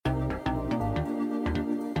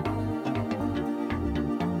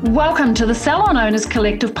Welcome to the Salon Owners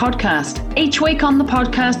Collective podcast. Each week on the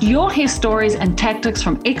podcast, you'll hear stories and tactics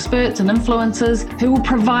from experts and influencers who will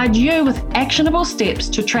provide you with actionable steps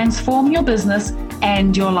to transform your business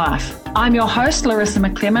and your life. I'm your host, Larissa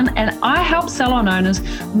McClellan, and I help salon owners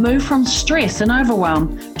move from stress and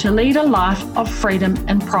overwhelm to lead a life of freedom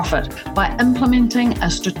and profit by implementing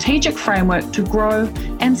a strategic framework to grow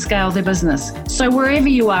and scale their business. So wherever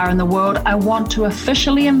you are in the world, I want to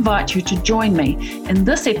officially invite you to join me in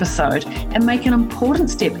this episode and make an important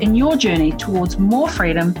step in your journey towards more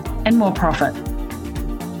freedom and more profit.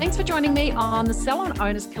 Thanks for joining me on the Salon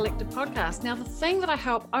Owners Collective podcast. Now, the thing that I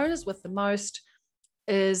help owners with the most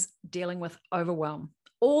is dealing with overwhelm.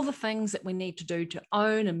 All the things that we need to do to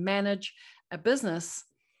own and manage a business,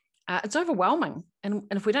 it's overwhelming. And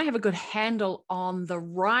if we don't have a good handle on the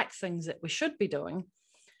right things that we should be doing,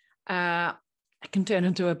 it can turn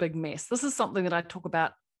into a big mess. This is something that I talk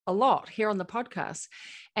about a lot here on the podcast.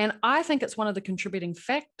 And I think it's one of the contributing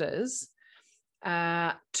factors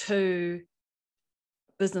to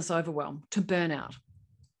business overwhelm, to burnout.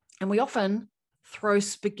 And we often throw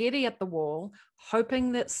spaghetti at the wall,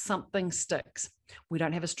 hoping that something sticks. We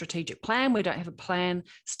don't have a strategic plan. We don't have a plan,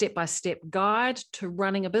 step-by-step guide to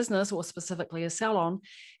running a business or specifically a salon.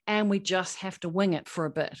 And we just have to wing it for a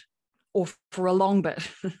bit or for a long bit.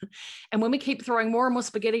 And when we keep throwing more and more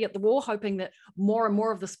spaghetti at the wall, hoping that more and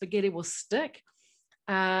more of the spaghetti will stick.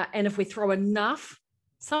 And if we throw enough,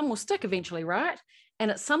 some will stick eventually, right?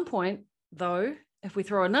 And at some point, though, if we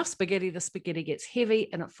throw enough spaghetti, the spaghetti gets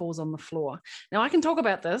heavy and it falls on the floor. Now, I can talk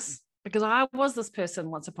about this because I was this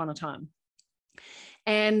person once upon a time.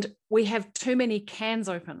 And we have too many cans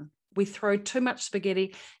open. We throw too much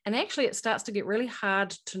spaghetti, and actually it starts to get really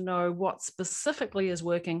hard to know what specifically is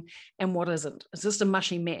working and what isn't. It's just a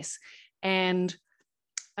mushy mess. And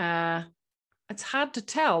it's hard to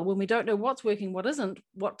tell when we don't know what's working, what isn't,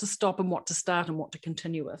 what to stop and what to start and what to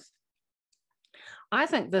continue with. I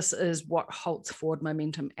think this is what halts forward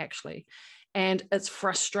momentum, actually. And it's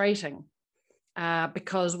frustrating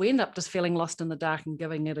because we end up just feeling lost in the dark and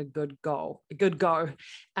giving it a good go.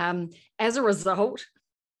 As a result,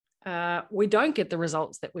 we don't get the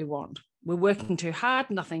results that we want. We're working too hard.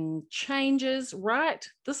 Nothing changes, right?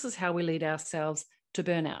 This is how we lead ourselves to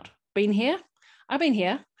burnout. Been here? I've been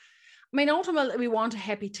here. I mean, ultimately, we want a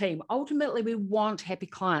happy team. Ultimately, we want happy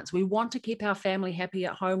clients. We want to keep our family happy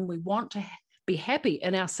at home. We want to be happy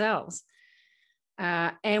in ourselves.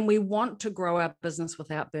 And we want to grow our business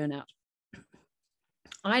without burnout.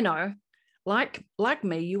 I know, like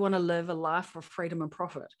me, you want to live a life of freedom and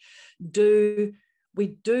profit. We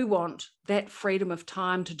do want that freedom of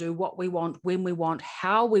time to do what we want, when we want,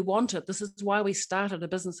 how we want it. This is why we started a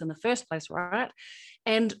business in the first place, right?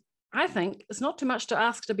 And I think it's not too much to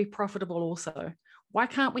ask to be profitable also. Why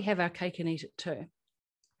can't we have our cake and eat it too?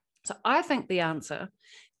 So I think the answer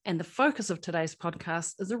and the focus of today's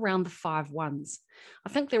podcast is around the 5 whys. I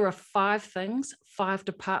think there are 5 things, 5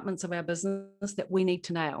 departments of our business that we need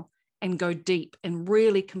to nail and go deep and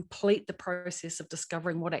really complete the process of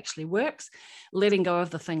discovering what actually works, letting go of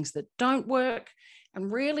the things that don't work,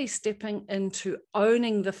 and really stepping into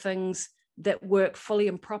owning the things that work fully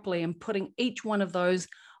and properly and putting each one of those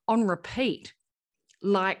on repeat.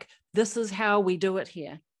 Like, this is how we do it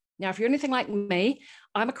here. Now, if you're anything like me,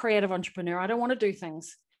 I'm a creative entrepreneur. I don't want to do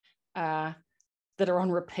things that are on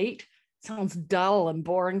repeat. Sounds dull and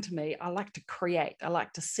boring to me. I like to create. I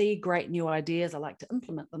like to see great new ideas. I like to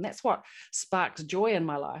implement them. That's what sparks joy in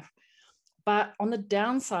my life. But on the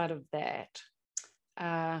downside of that,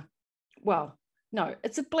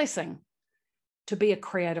 it's a blessing to be a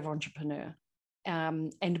creative entrepreneur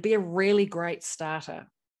and to be a really great starter.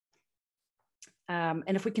 And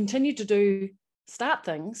if we continue to start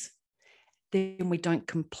things, then we don't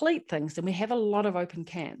complete things, then we have a lot of open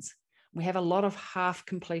cans. We have a lot of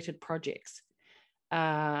half-completed projects.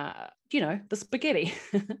 The spaghetti.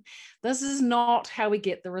 This is not how we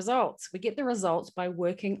get the results. We get the results by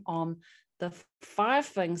working on the 5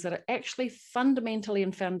 things that are actually fundamentally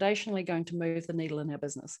and foundationally going to move the needle in our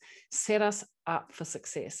business, set us up for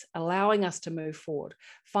success, allowing us to move forward,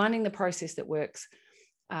 finding the process that works,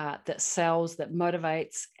 that sells, that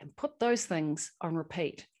motivates, and put those things on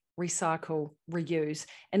repeat, recycle, reuse,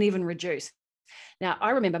 and even reduce. Now,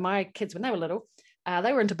 I remember my kids when they were little,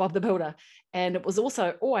 they were into Bob the Builder, and it was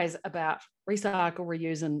also always about recycle,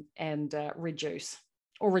 reuse, and reduce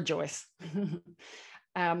or rejoice.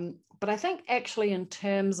 But I think actually in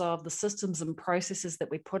terms of the systems and processes that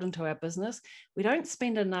we put into our business, we don't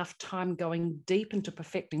spend enough time going deep into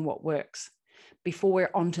perfecting what works before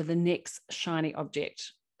we're on to the next shiny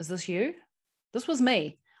object. Is this you? This was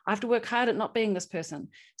me. I have to work hard at not being this person.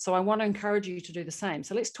 So I want to encourage you to do the same.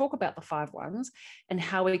 So let's talk about the 5 ones and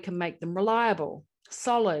how we can make them reliable,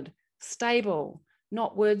 solid, stable,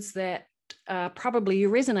 not words that probably you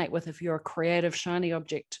resonate with if you're a creative, shiny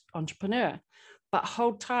object entrepreneur, but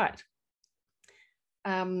hold tight.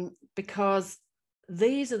 Because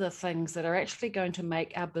these are the things that are actually going to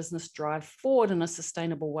make our business drive forward in a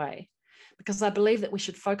sustainable way. Because I believe that we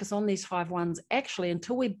should focus on these 5 ones actually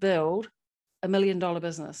until we build $1 million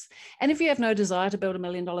business. And if you have no desire to build $1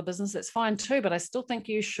 million business, that's fine too, but I still think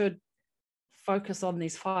you should focus on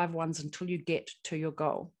these 5 ones until you get to your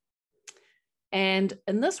goal. And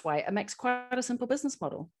in this way, it makes quite a simple business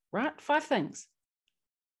model, right? 5 things.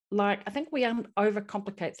 Like, I think we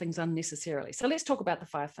overcomplicate things unnecessarily. So let's talk about the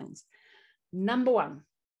 5 things. Number 1,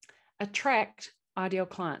 attract ideal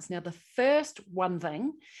clients. Now, the first one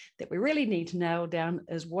thing that we really need to nail down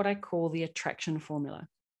is what I call the attraction formula,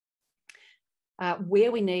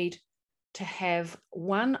 where we need to have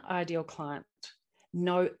one ideal client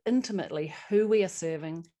know intimately who we are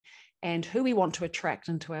serving and who we want to attract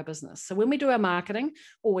into our business. So when we do our marketing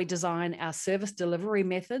or we design our service delivery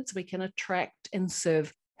methods, we can attract and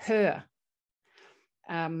serve her.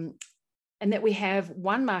 And that we have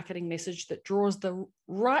one marketing message that draws the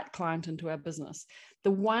right client into our business. The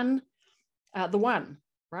one,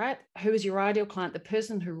 right? Who is your ideal client? The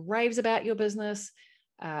person who raves about your business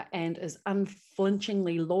and is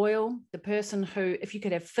unflinchingly loyal. The person who, if you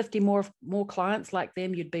could have 50 more clients like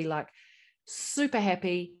them, you'd be like super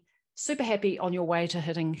happy on your way to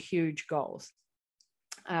hitting huge goals.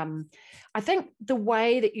 I think the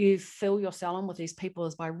way that you fill your salon with these people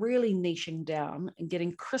is by really niching down and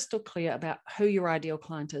getting crystal clear about who your ideal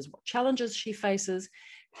client is, what challenges she faces,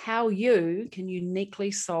 how you can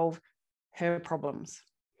uniquely solve her problems.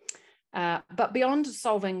 But beyond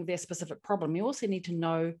solving their specific problem, you also need to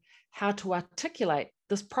know how to articulate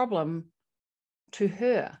this problem to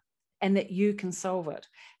her and that you can solve it.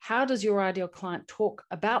 How does your ideal client talk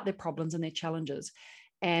about their problems and their challenges?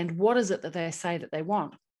 And what is it that they say that they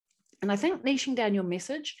want? And I think niching down your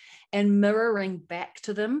message and mirroring back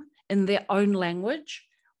to them in their own language,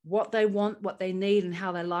 what they want, what they need, and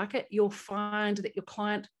how they like it, you'll find that your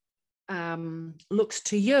client looks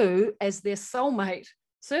to you as their soulmate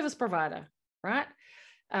service provider, right?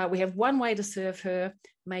 We have one way to serve her,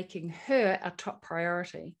 making her our top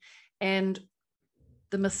priority. And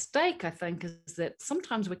the mistake, I think, is that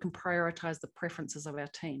sometimes we can prioritize the preferences of our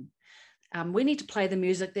team. We need to play the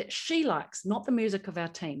music that she likes, not the music of our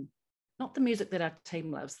team, not the music that our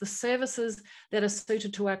team loves, the services that are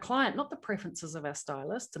suited to our client, not the preferences of our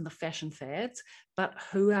stylists and the fashion fads, but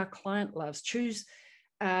who our client loves. Choose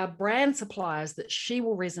brand suppliers that she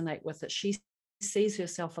will resonate with, that she sees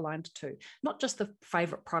herself aligned to, not just the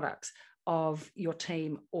favorite products of your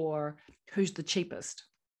team or who's the cheapest.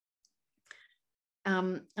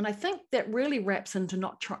 And I think that really wraps into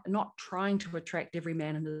not trying to attract every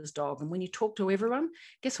man and his dog. And when you talk to everyone,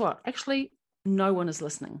 guess what? Actually, no one is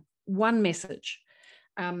listening. One message.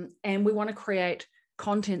 And we want to create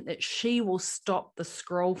content that she will stop the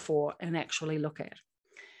scroll for and actually look at.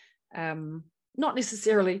 Not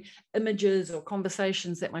necessarily images or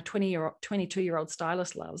conversations that my 22-year-old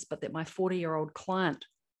stylist loves, but that my 40-year-old client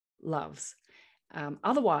loves.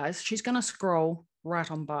 Otherwise, she's going to scroll right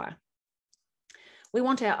on by. We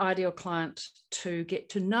want our ideal client to get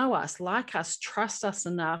to know us, like us, trust us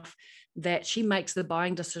enough that she makes the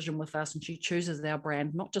buying decision with us and she chooses our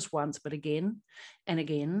brand, not just once, but again and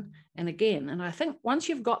again and again. And I think once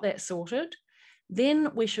you've got that sorted,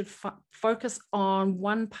 then we should focus on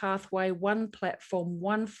one pathway, one platform,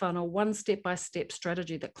 one funnel, one step-by-step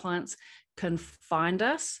strategy that clients can find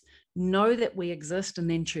us, know that we exist, and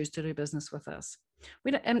then choose to do business with us.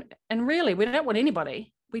 And really, we don't want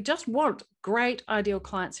anybody. We just want great, ideal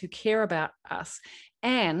clients who care about us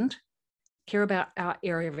and care about our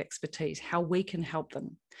area of expertise, how we can help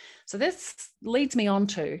them. So this leads me on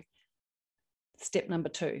to step number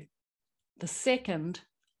 2, the second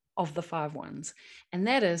of the 5 ones, and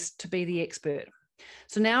that is to be the expert.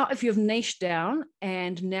 So now if you've niched down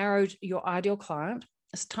and narrowed your ideal client,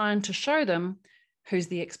 it's time to show them who's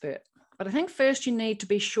the expert. But I think first you need to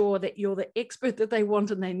be sure that you're the expert that they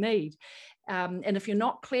want and they need. And if you're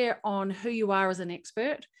not clear on who you are as an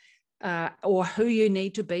expert or who you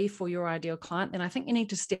need to be for your ideal client, then I think you need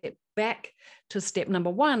to step back to step number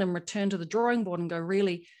 1 and return to the drawing board and go,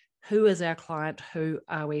 really, who is our client? Who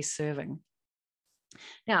are we serving?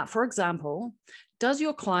 Now, for example, does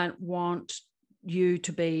your client want you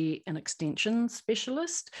to be an extension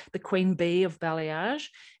specialist, the queen bee of balayage?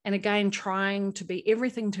 And again, trying to be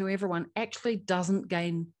everything to everyone actually doesn't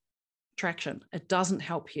gain traction. It doesn't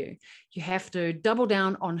help you. You have to double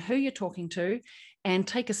down on who you're talking to and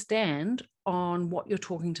take a stand on what you're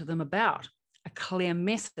talking to them about, a clear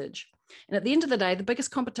message. And at the end of the day, the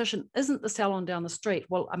biggest competition isn't the salon down the street.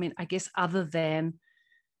 Well, I mean, I guess other than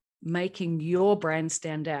making your brand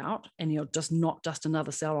stand out and you're just not just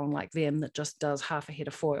another salon like them that just does half a head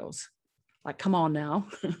of foils. Like, come on now.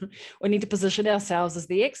 We need to position ourselves as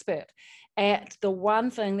the expert at the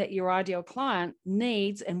one thing that your ideal client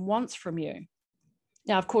needs and wants from you.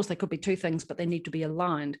 Now, of course, they could be two things, but they need to be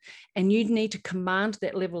aligned. And you need to command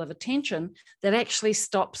that level of attention that actually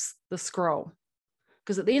stops the scroll.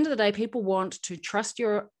 Because at the end of the day, people want to trust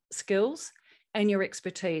your skills and your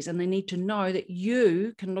expertise, and they need to know that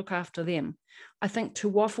you can look after them. I think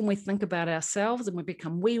too often we think about ourselves and we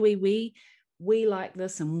become we like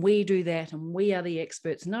this and we do that and we are the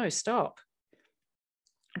experts. No, stop.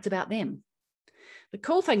 It's about them. The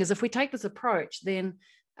cool thing is if we take this approach, then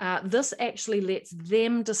this actually lets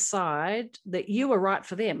them decide that you are right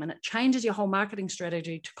for them, and it changes your whole marketing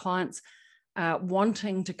strategy to clients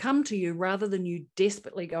wanting to come to you rather than you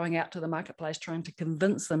desperately going out to the marketplace trying to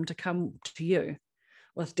convince them to come to you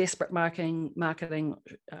with desperate marketing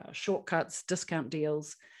shortcuts, discount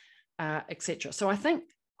deals, etc. So I think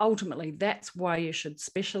ultimately that's why you should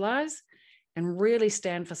specialize and really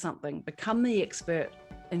stand for something. Become the expert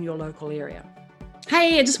in your local area.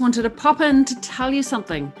 Hey, I just wanted to pop in to tell you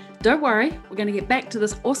something. Don't worry, we're going to get back to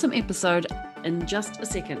this awesome episode in just a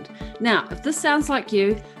second. Now, if this sounds like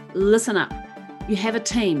you, listen up. You have a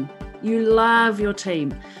team. You love your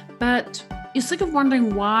team, but you're sick of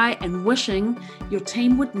wondering why and wishing your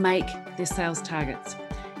team would make their sales targets.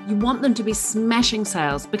 You want them to be smashing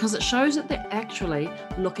sales because it shows that they're actually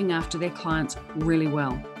looking after their clients really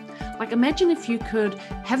well. Like, imagine if you could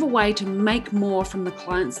have a way to make more from the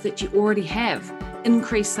clients that you already have,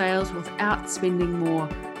 increase sales without spending more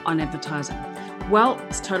on advertising. Well,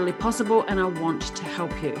 it's totally possible, and I want to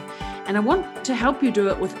help you. And I want to help you do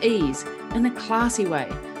it with ease, in a classy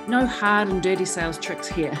way. No hard and dirty sales tricks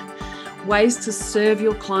here. Ways to serve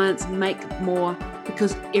your clients, make more,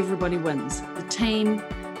 because everybody wins. The team,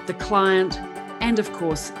 the client, and of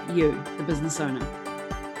course, you, the business owner.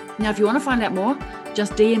 Now, if you want to find out more,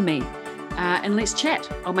 just DM me and let's chat.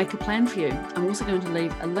 I'll make a plan for you. I'm also going to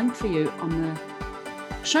leave a link for you on the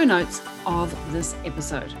show notes of this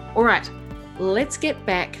episode. All right, let's get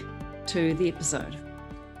back to the episode.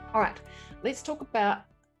 All right, let's talk about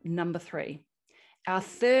number 3. Our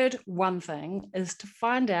third one thing is to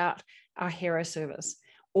find out our hero service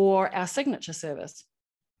or our signature service.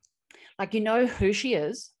 Like, you know who she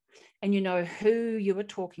is and you know who you are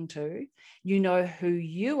talking to, you know who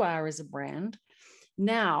you are as a brand.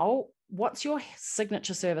 Now, what's your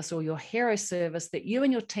signature service or your hero service that you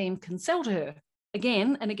and your team can sell to her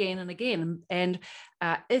again and again and again? And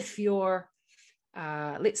if you're,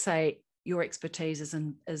 let's say, your expertise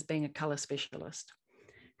is being a color specialist,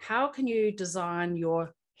 how can you design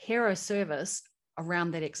your hero service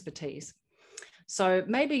around that expertise? So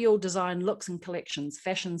maybe you'll design looks and collections,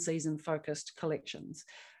 fashion season focused collections.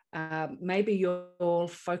 Maybe you'll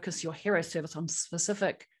focus your hero service on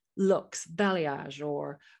specific looks, balayage,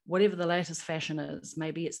 or whatever the latest fashion is.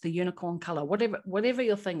 Maybe it's the unicorn color, whatever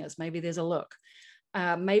your thing is. Maybe there's a look.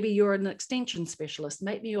 Maybe you're an extension specialist.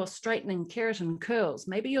 Maybe you're straightening keratin curls.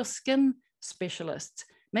 Maybe you're skin specialists.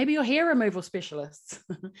 Maybe you're hair removal specialists.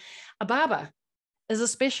 A barber is a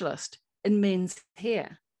specialist in men's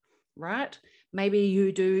hair, right? Maybe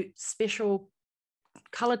you do special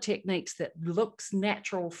color techniques that looks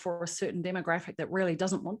natural for a certain demographic that really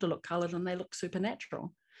doesn't want to look colored and they look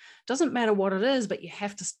supernatural. Doesn't matter what it is, but you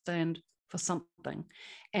have to stand for something.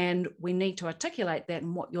 And we need to articulate that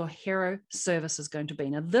and what your hero service is going to be.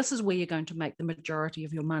 Now, this is where you're going to make the majority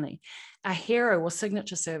of your money. A hero or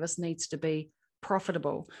signature service needs to be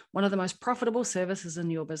profitable. One of the most profitable services in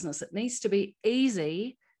your business. It needs to be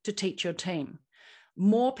easy to teach your team.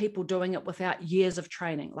 More people doing it without years of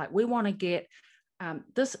training. Like, we want to get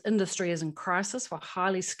this industry is in crisis for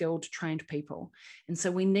highly skilled, trained people. And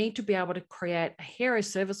so we need to be able to create a hero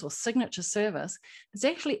service or signature service that's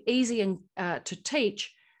actually easy to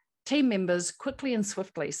teach team members quickly and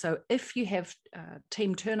swiftly. So if you have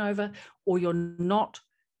team turnover or you're not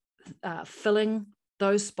filling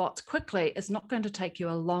those spots quickly, it's not going to take you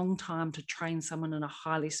a long time to train someone in a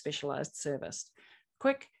highly specialized service.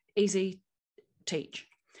 Quick, easy, teach.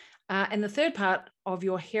 And the third part of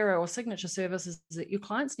your hero or signature service is that your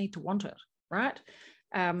clients need to want it, right?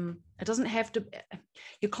 It doesn't have to,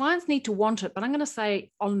 your clients need to want it, but I'm going to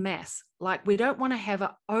say en masse. Like, we don't want to have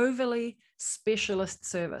an overly specialist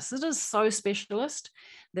service. It is so specialist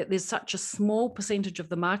that there's such a small percentage of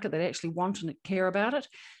the market that actually want and care about it,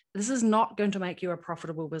 This is not going to make you a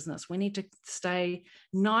profitable business. We need to stay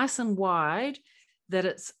nice and wide, that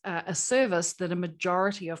it's a service that a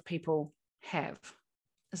majority of people have.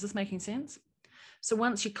 Is this making sense? So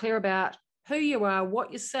once you're clear about who you are,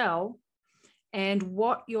 what you sell, and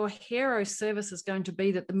what your hero service is going to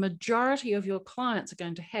be that the majority of your clients are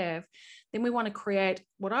going to have, then we want to create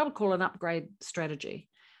what I would call an upgrade strategy,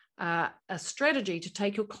 a strategy to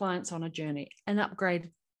take your clients on a journey, an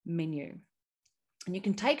upgrade menu. And you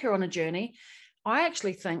can take her on a journey. I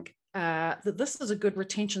actually think that this is a good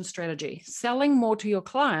retention strategy. Selling more to your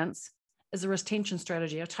clients is a retention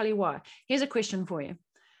strategy. I'll tell you why. Here's a question for you.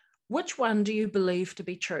 Which one do you believe to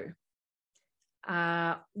be true?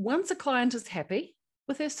 Once a client is happy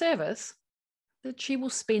with her service, that she will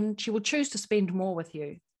choose to spend more with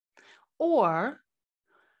you. Or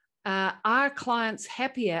are clients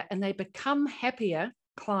happier and they become happier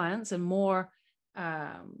clients and more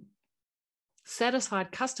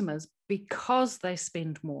satisfied customers because they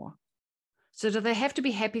spend more? So do they have to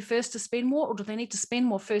be happy first to spend more, or do they need to spend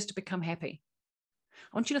more first to become happy?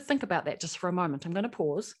 I want you to think about that just for a moment. I'm going to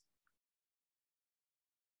pause.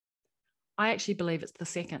 I actually believe it's the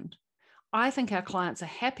second. I think our clients are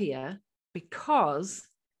happier because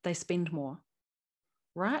they spend more,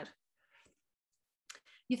 right?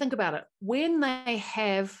 You think about it. When they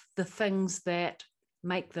have the things that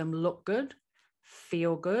make them look good,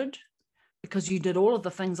 feel good, because you did all of the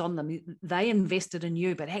things on them, they invested in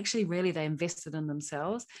you, but actually really they invested in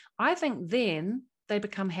themselves. I think then they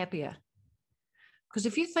become happier. Because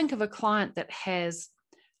if you think of a client that has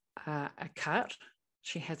a cut,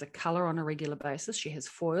 she has a color on a regular basis, she has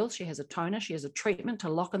foils, she has a toner, she has a treatment to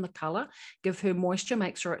lock in the color, give her moisture,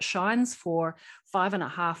 make sure it shines for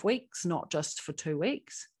 5.5 weeks, not just for 2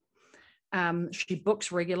 weeks. She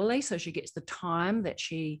books regularly, so she gets the time that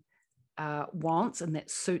she wants and that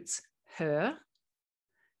suits her.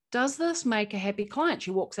 Does this make a happy client?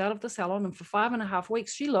 She walks out of the salon and for 5.5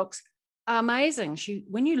 weeks, she looks amazing.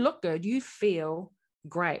 When you look good, you feel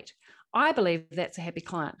great. I believe that's a happy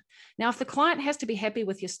client. Now, if the client has to be happy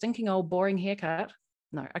with your stinking old boring haircut,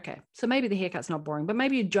 no, okay. So maybe the haircut's not boring, but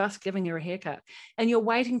maybe you're just giving her a haircut and you're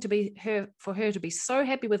waiting for her to be so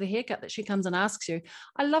happy with a haircut that she comes and asks you,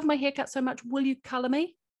 I love my haircut so much, will you color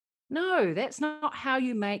me? No, that's not how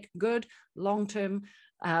you make good long-term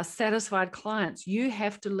satisfied clients. You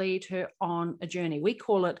have to lead her on a journey. We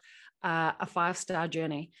call it a 5-star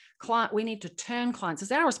journey. We need to turn clients.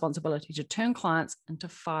 It's our responsibility to turn clients into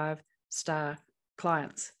 5-star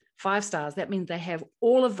clients. 5 stars. That means they have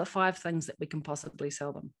all of the 5 things that we can possibly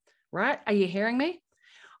sell them, right? Are you hearing me?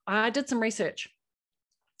 I did some research.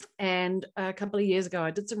 And a couple of years ago,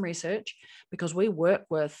 I did some research because we work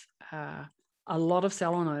with a lot of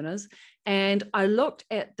salon owners. And I looked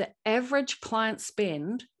at the average client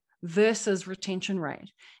spend versus retention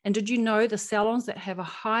rate. And did you know the salons that have a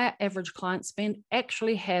higher average client spend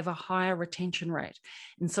actually have a higher retention rate?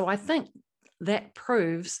 And so I think that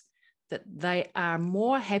proves that they are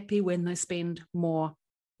more happy when they spend more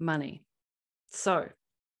money. So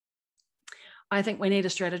I think we need a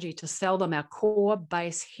strategy to sell them our core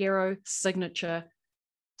base hero signature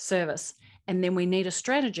service. And then we need a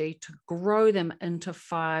strategy to grow them into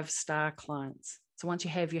 5-star clients. So once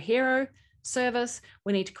you have your hero service,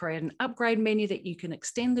 we need to create an upgrade menu that you can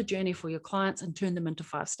extend the journey for your clients and turn them into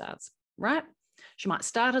 5 stars, right? She might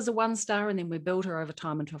start as a 1-star and then we build her over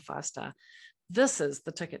time into a 5-star. This is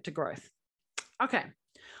the ticket to growth. Okay,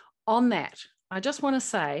 on that, I just want to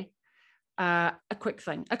say a quick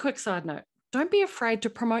side note. Don't be afraid to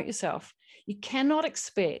promote yourself. You cannot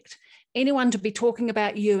expect anyone to be talking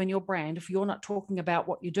about you and your brand if you're not talking about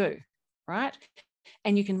what you do, right?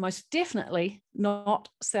 And you can most definitely not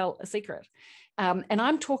sell a secret. And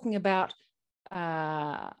I'm talking about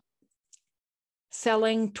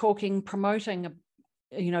selling, talking, promoting,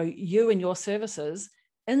 you and your services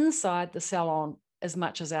inside the salon as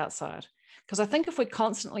much as outside. Because I think if we're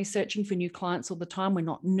constantly searching for new clients all the time, we're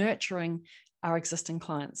not nurturing our existing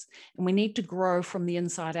clients. And we need to grow from the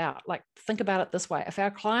inside out. Like, think about it this way. If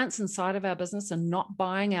our clients inside of our business are not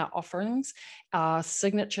buying our offerings, our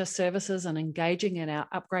signature services, and engaging in our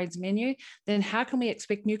upgrades menu, then how can we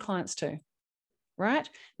expect new clients to? Right?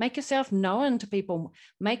 Make yourself known to people.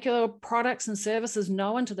 Make your products and services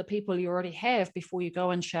known to the people you already have before you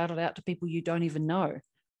go and shout it out to people you don't even know.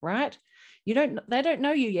 Right? They don't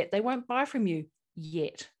know you yet. They won't buy from you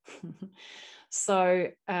yet. So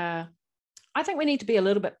I think we need to be a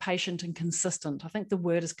little bit patient and consistent. I think the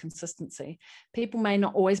word is consistency. People may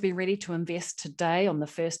not always be ready to invest today on the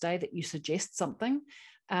first day that you suggest something.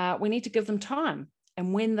 We need to give them time.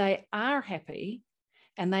 And when they are happy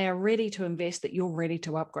and they are ready to invest, that you're ready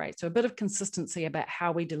to upgrade. So a bit of consistency about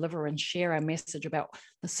how we deliver and share our message about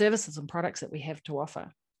the services and products that we have to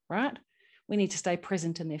offer, right? We need to stay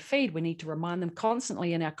present in their feed. We need to remind them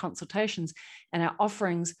constantly in our consultations and our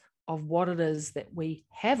offerings of what it is that we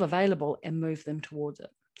have available and move them towards it.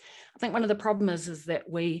 I think one of the problems is that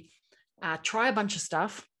we try a bunch of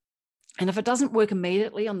stuff, and if it doesn't work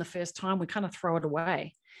immediately on the first time, we kind of throw it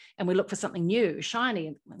away and we look for something new, shiny,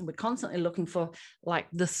 and we're constantly looking for like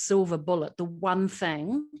the silver bullet, the one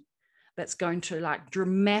thing that's going to like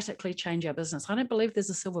dramatically change our business. I don't believe there's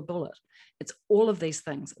a silver bullet. It's all of these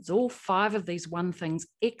things. It's all 5 of these one things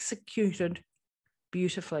executed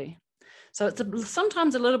beautifully. So it's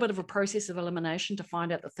sometimes a little bit of a process of elimination to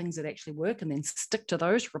find out the things that actually work and then stick to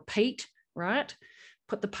those, repeat, right?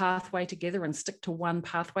 Put the pathway together and stick to one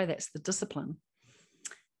pathway. That's the discipline.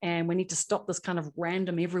 And we need to stop this kind of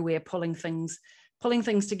random everywhere pulling things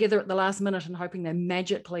together at the last minute and hoping that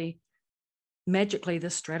magically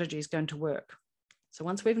this strategy is going to work. So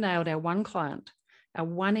once we've nailed our one client, our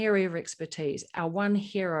one area of expertise, our one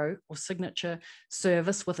hero or signature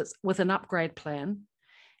service with an upgrade plan,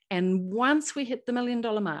 and once we hit the $1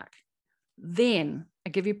 million mark, then I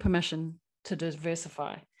give you permission to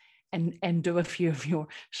diversify and do a few of your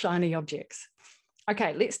shiny objects.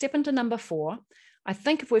 Okay, let's step into number 4. I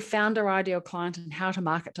think if we've found our ideal client and how to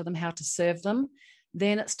market to them, how to serve them,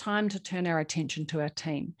 then it's time to turn our attention to our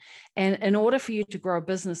team. And in order for you to grow a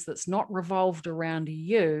business that's not revolved around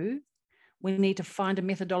you, we need to find a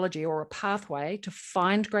methodology or a pathway to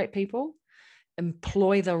find great people,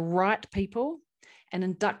 employ the right people, and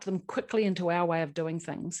induct them quickly into our way of doing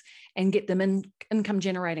things and get them income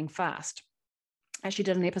generating fast. I actually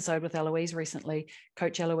did an episode with Eloise recently,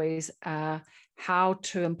 Coach Eloise, how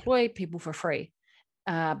to employ people for free.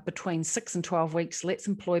 Between 6 and 12 weeks, let's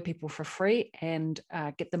employ people for free and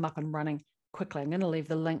get them up and running quickly. I'm going to leave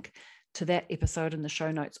the link to that episode in the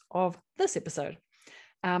show notes of this episode.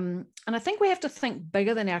 And I think we have to think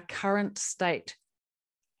bigger than our current state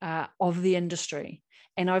of the industry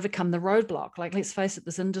and overcome the roadblock. Like, let's face it,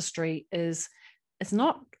 this industry it's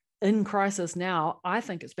not in crisis now. I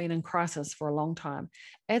think it's been in crisis for a long time.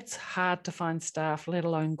 It's hard to find staff, let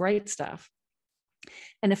alone great staff.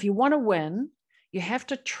 And if you want to win, you have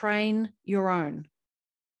to train your own,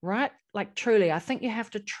 right? Like, truly, I think you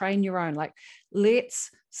have to train your own. Like,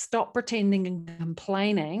 let's stop pretending and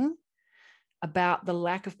complaining about the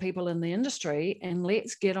lack of people in the industry, and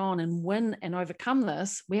let's get on and win and overcome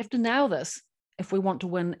this. We have to nail this if we want to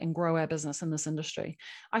win and grow our business in this industry.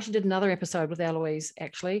 I actually did another episode with Eloise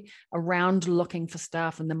actually around looking for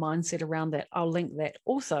staff and the mindset around that. I'll link that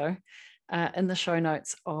also in the show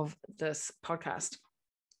notes of this podcast.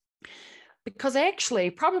 Because actually,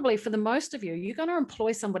 probably for the most of you, you're going to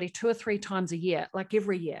employ somebody 2 or 3 times a year, like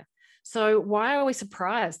every year. So why are we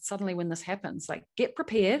surprised suddenly when this happens? Like, get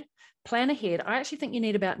prepared, plan ahead. I actually think you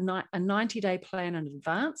need about a 90-day plan in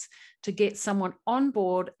advance to get someone on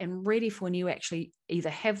board and ready for when you actually either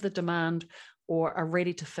have the demand or are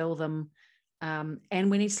ready to fill them. And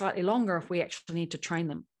we need slightly longer if we actually need to train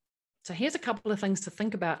them. So here's a couple of things to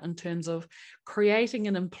think about in terms of creating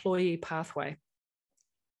an employee pathway.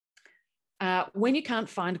 When you can't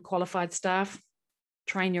find qualified staff,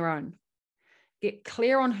 train your own. Get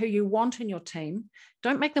clear on who you want in your team.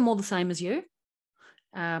 Don't make them all the same as you.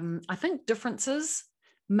 I think differences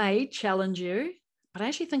may challenge you, but I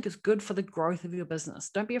actually think it's good for the growth of your business.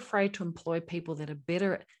 Don't be afraid to employ people that are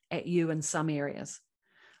better at you in some areas.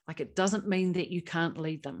 Like, it doesn't mean that you can't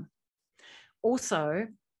lead them. Also,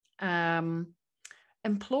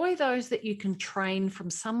 employ those that you can train from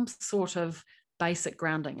some sort of basic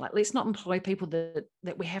grounding. Like, let's not employ people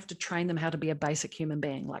that we have to train them how to be a basic human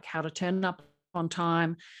being, like how to turn up on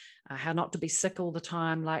time, how not to be sick all the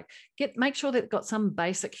time. Like, make sure they've got some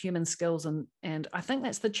basic human skills. And I think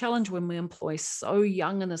that's the challenge when we employ so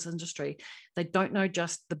young in this industry. They don't know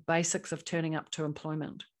just the basics of turning up to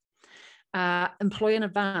employment. Employ in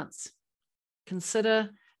advance. Consider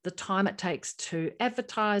the time it takes to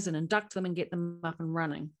advertise and induct them and get them up and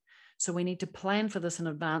running. So we need to plan for this in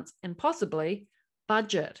advance and possibly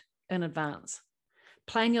budget in advance.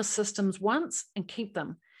 Plan your systems once and keep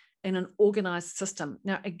them in an organized system.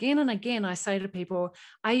 Now, again and again, I say to people,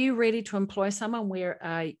 are you ready to employ someone? Where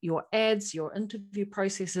are your ads, your interview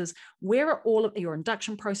processes? Where are all of your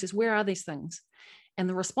induction process? Where are these things? And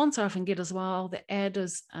the response I often get is, well, the ad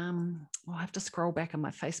is, I have to scroll back on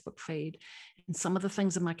my Facebook feed. And some of the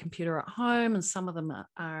things in my computer at home, and some of them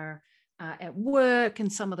are at work,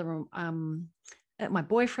 and some of them at my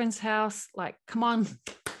boyfriend's house. Like, come on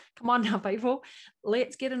now, people.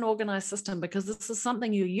 Let's get an organized system, because this is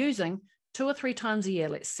something you're using 2 or 3 times a year.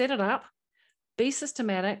 Let's set it up, be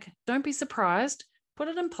systematic, don't be surprised, put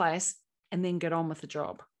it in place, and then get on with the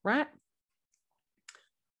job, right?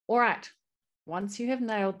 All right, once you have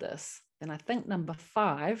nailed this, then I think number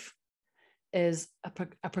 5 is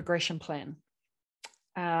a progression plan.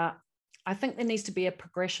 I think there needs to be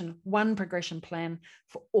one progression plan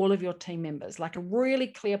for all of your team members, like a really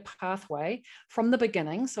clear pathway from the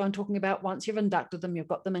beginning. So I'm talking about once you've inducted them, you've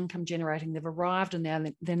got them income generating, they've arrived, and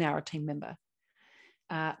they're now a team member,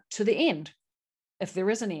 to the end, if there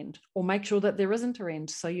is an end, or make sure that there isn't an end.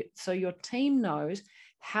 So your team knows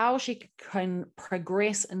how she can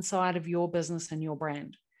progress inside of your business and your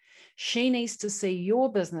brand. She needs to see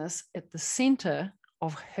your business at the center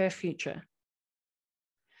of her future.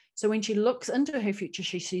 So when she looks into her future,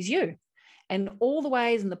 she sees you and all the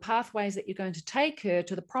ways and the pathways that you're going to take her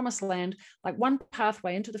to the promised land, like one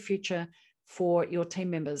pathway into the future for your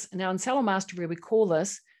team members. And now in Salon Mastery, we call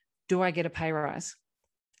this, Do I Get a Pay Rise?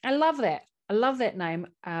 I love that. I love that name.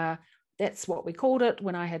 That's what we called it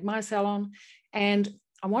when I had my salon. And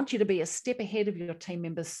I want you to be a step ahead of your team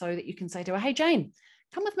members so that you can say to her, hey, Jane,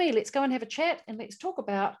 come with me. Let's go and have a chat and let's talk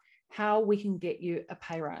about how we can get you a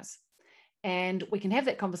pay rise. And we can have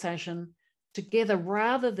that conversation together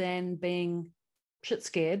rather than being shit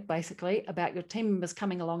scared, basically, about your team members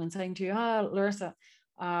coming along and saying to you, oh, Larissa,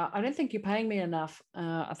 I don't think you're paying me enough.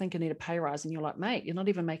 I think I need a pay rise. And you're like, mate, you're not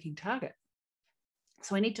even making target.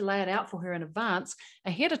 So I need to lay it out for her in advance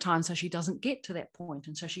ahead of time so she doesn't get to that point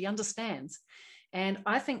and so she understands. And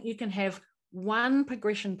I think you can have one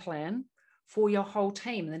progression plan for your whole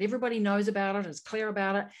team and that everybody knows about it, is clear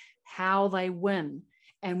about it, how they win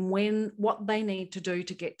and what they need to do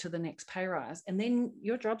to get to the next pay rise. And then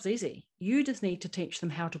your job's easy. You just need to teach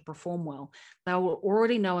them how to perform well. They will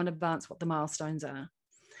already know in advance what the milestones are.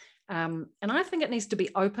 And I think it needs to be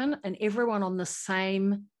open and everyone on the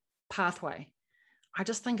same pathway. I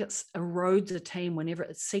just think it erodes a team whenever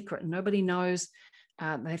it's secret and nobody knows.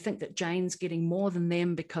 They think that Jane's getting more than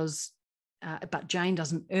them but Jane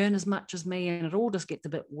doesn't earn as much as me, and it all just gets a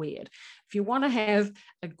bit weird. If you want to have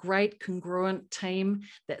a great congruent team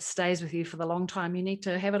that stays with you for the long time, you need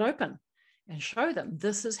to have it open and show them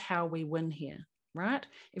this is how we win here, right?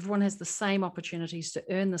 Everyone has the same opportunities to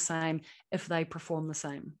earn the same if they perform the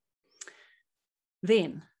same.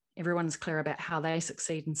 Then everyone's clear about how they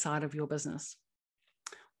succeed inside of your business.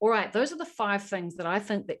 All right, those are the 5 things that I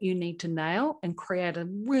think that you need to nail and create a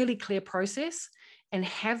really clear process and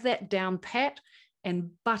have that down pat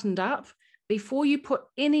and buttoned up before you put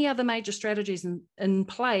any other major strategies in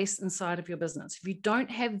place inside of your business. If you don't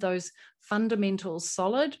have those fundamentals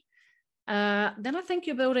solid, then I think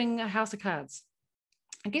you're building a house of cards.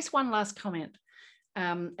 I guess one last comment,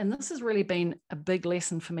 and this has really been a big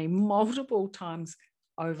lesson for me multiple times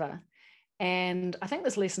over. And I think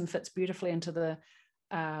this lesson fits beautifully into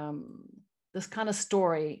this kind of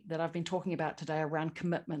story that I've been talking about today around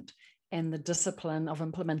commitment and the discipline of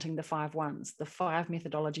implementing the 5 ones, the 5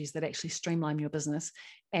 methodologies that actually streamline your business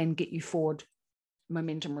and get you forward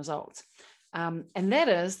momentum results. And that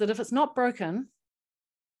is that if it's not broken,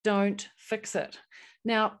 don't fix it.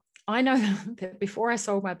 Now, I know that before I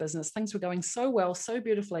sold my business, things were going so well, so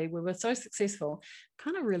beautifully. We were so successful,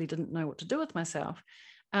 kind of really didn't know what to do with myself.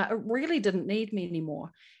 It really didn't need me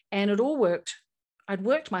anymore. And it all worked. I'd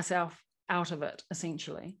worked myself out of it,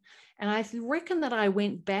 essentially. And I reckon that I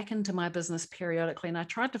went back into my business periodically and I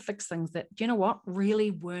tried to fix things that, you know what, really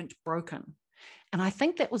weren't broken. And I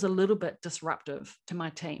think that was a little bit disruptive to my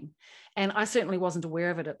team. And I certainly wasn't aware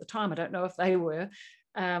of it at the time. I don't know if they were.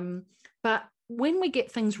 But when we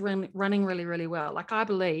get things running really, really well, like I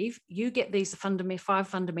believe you get these 5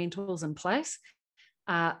 fundamentals in place,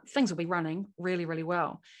 things will be running really, really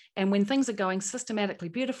well. And when things are going systematically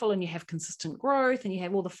beautiful and you have consistent growth and you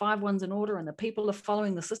have all the 5 ones in order and the people are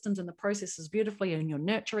following the systems and the processes beautifully and you're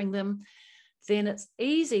nurturing them, then it's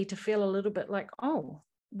easy to feel a little bit like, oh,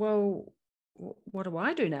 well, what do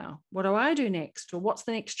I do now? What do I do next? Or what's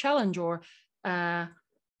the next challenge? Or they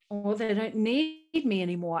don't need me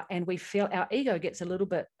anymore. And we feel our ego gets a little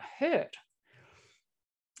bit hurt.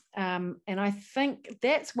 And I think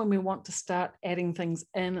that's when we want to start adding things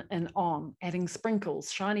in and on, adding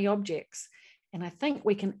sprinkles, shiny objects. And I think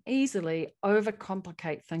we can easily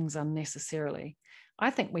overcomplicate things unnecessarily. I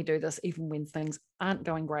think we do this even when things aren't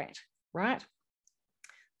going great, right?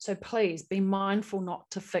 So please be mindful not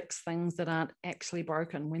to fix things that aren't actually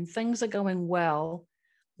broken. When things are going well,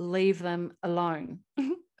 leave them alone.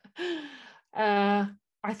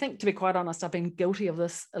 I think, to be quite honest, I've been guilty of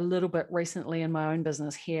this a little bit recently in my own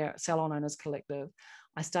business here at Salon Owners Collective.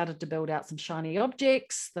 I started to build out some shiny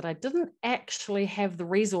objects that I didn't actually have the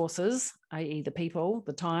resources, i.e. the people,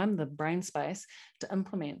 the time, the brain space to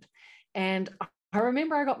implement. And I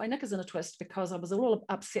remember I got my knickers in a twist because I was a little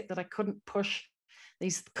upset that I couldn't push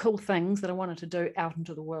these cool things that I wanted to do out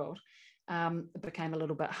into the world. It became a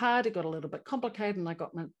little bit hard. It got a little bit complicated, and I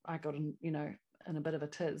got in, in a bit of a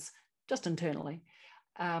tiz just internally.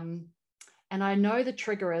 And I know the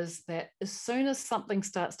trigger is that as soon as something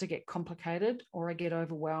starts to get complicated or I get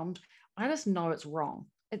overwhelmed, I just know it's wrong.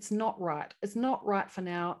 It's not right. It's not right for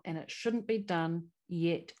now, and it shouldn't be done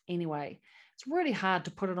yet anyway. It's really hard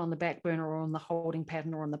to put it on the back burner or on the holding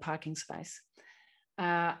pattern or on the parking space.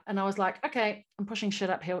 And I was like, okay, I'm pushing shit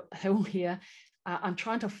uphill here. I'm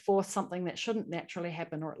trying to force something that shouldn't naturally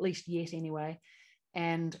happen, or at least yet anyway.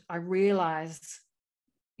 And I realized,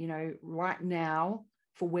 right now,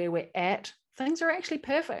 for where we're at, things are actually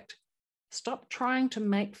perfect. Stop trying to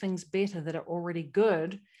make things better that are already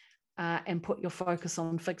good, and put your focus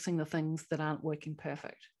on fixing the things that aren't working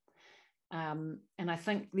perfect. And I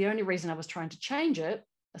think the only reason I was trying to change it,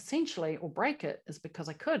 essentially, or break it, is because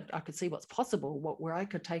I could see what's possible, where I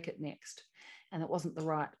could take it next. And it wasn't the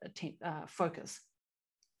right focus,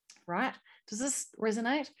 right? Does this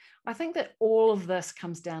resonate? I think that all of this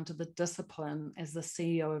comes down to the discipline as the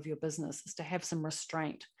CEO of your business, is to have some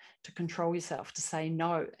restraint, to control yourself, to say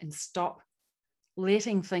no and stop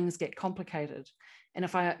letting things get complicated. And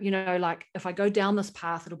if I go down this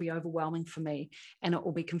path, it'll be overwhelming for me, and it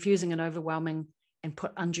will be confusing and overwhelming and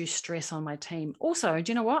put undue stress on my team. Also, do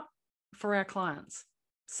you know what? For our clients.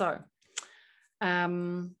 So,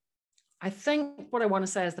 I think what I want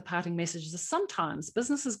to say as the parting message is sometimes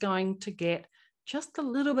business is going to get just a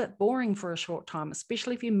little bit boring for a short time,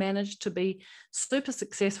 especially if you manage to be super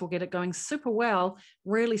successful, get it going super well,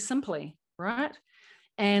 really simply, right?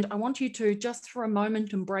 And I want you to just for a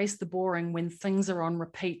moment embrace the boring when things are on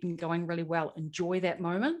repeat and going really well. Enjoy that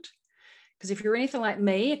moment. Because if you're anything like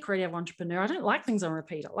me, a creative entrepreneur, I don't like things on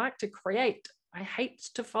repeat. I like to create. I hate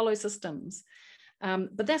to follow systems.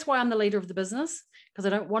 But that's why I'm the leader of the business, because I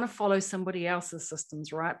don't want to follow somebody else's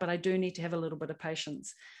systems, right? But I do need to have a little bit of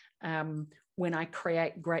patience when I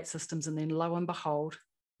create great systems, and then lo and behold,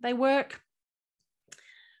 they work.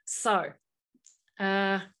 So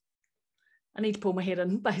I need to pull my head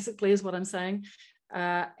in, basically, is what I'm saying.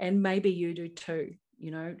 And maybe you do too,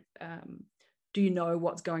 do you know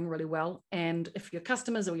what's going really well? And if your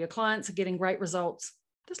customers or your clients are getting great results,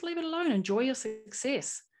 just leave it alone. Enjoy your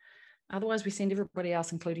success. Otherwise, we send everybody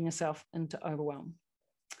else, including yourself, into overwhelm.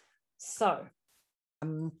 So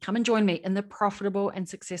come and join me in the Profitable and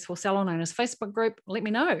Successful Salon Owners Facebook group. Let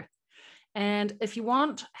me know. And if you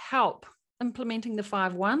want help implementing the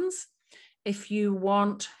 5 1s, if you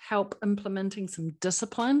want help implementing some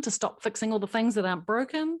discipline to stop fixing all the things that aren't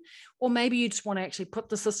broken, or maybe you just want to actually put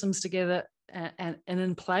the systems together and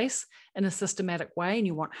in place in a systematic way, and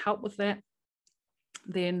you want help with that,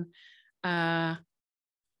 then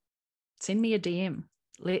send me a DM.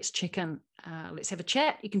 Let's check in. Let's have a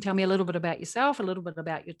chat. You can tell me a little bit about yourself, a little bit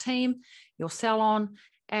about your team, your salon,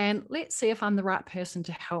 and let's see if I'm the right person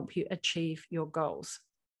to help you achieve your goals.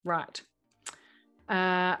 Right.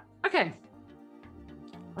 Okay.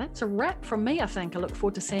 That's a wrap from me, I think. I look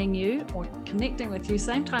forward to seeing you or connecting with you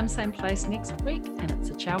same time, same place next week. And it's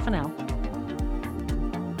a ciao for now.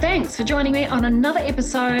 Thanks for joining me on another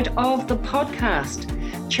episode of the podcast.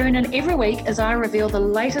 Tune in every week as I reveal the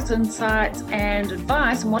latest insights and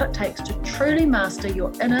advice on what it takes to truly master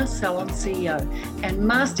your inner salon CEO and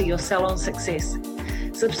master your salon success.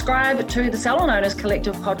 Subscribe to the Salon Owners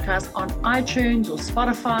Collective podcast on iTunes or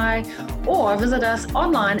Spotify, or visit us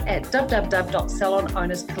online at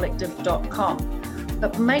www.salonownerscollective.com.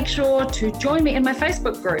 But make sure to join me in my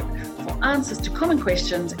Facebook group for answers to common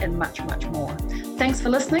questions and much, much more. Thanks for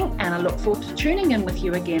listening, and I look forward to tuning in with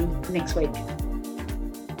you again next week.